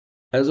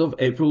As of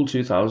April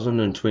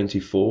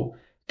 2024,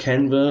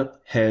 Canva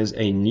has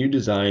a new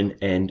design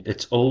and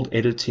its old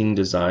editing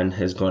design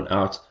has gone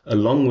out,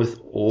 along with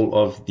all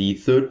of the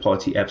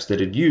third-party apps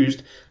that it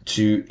used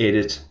to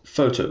edit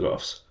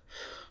photographs.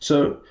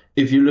 So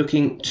if you're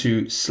looking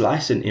to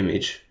slice an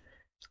image,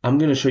 I'm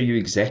going to show you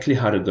exactly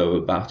how to go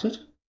about it.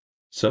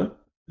 So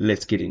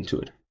let's get into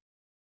it.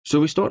 So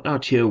we start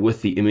out here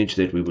with the image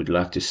that we would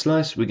like to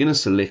slice. We're going to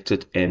select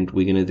it and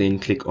we're going to then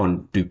click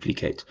on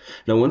duplicate.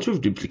 Now once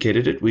we've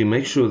duplicated it, we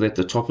make sure that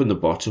the top and the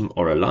bottom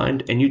are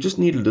aligned, and you just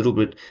need a little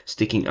bit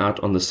sticking out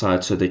on the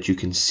side so that you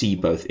can see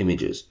both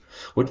images.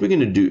 What we're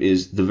going to do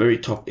is the very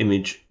top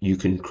image you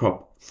can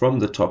crop from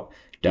the top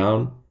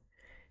down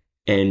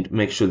and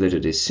make sure that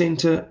it is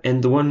center,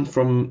 and the one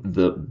from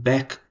the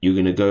back you're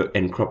going to go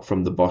and crop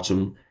from the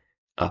bottom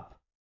up.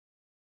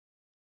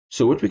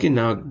 So what we can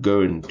now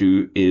go and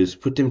do is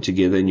put them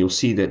together, and you'll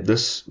see that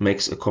this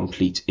makes a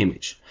complete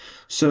image.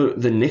 So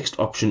the next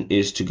option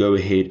is to go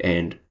ahead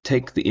and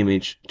take the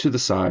image to the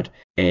side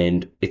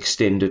and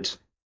extend it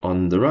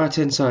on the right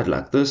hand side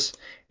like this,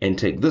 and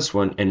take this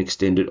one and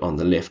extend it on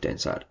the left hand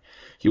side.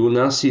 You will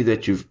now see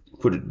that you've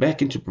put it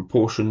back into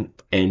proportion,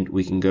 and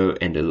we can go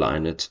and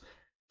align it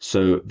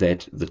so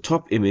that the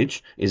top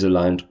image is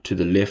aligned to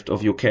the left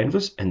of your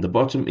canvas and the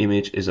bottom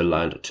image is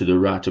aligned to the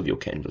right of your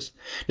canvas.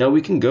 Now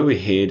we can go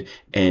ahead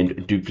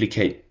and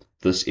duplicate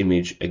this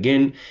image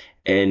again,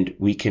 and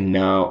we can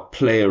now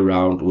play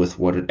around with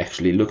what it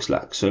actually looks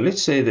like. So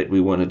let's say that we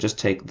want to just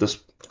take this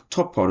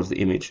top part of the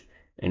image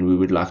and we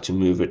would like to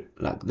move it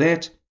like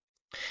that.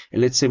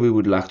 And let's say we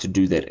would like to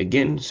do that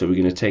again. So we're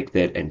going to take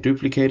that and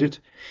duplicate it.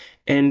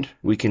 And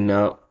we can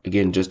now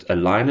again just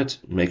align it,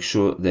 make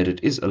sure that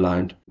it is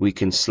aligned. We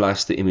can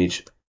slice the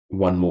image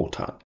one more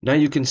time. Now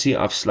you can see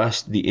I've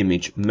sliced the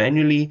image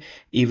manually,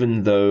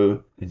 even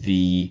though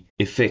the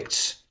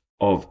effects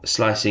of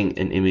slicing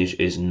an image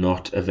is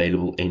not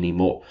available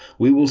anymore.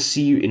 We will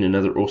see you in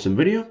another awesome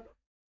video.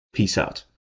 Peace out.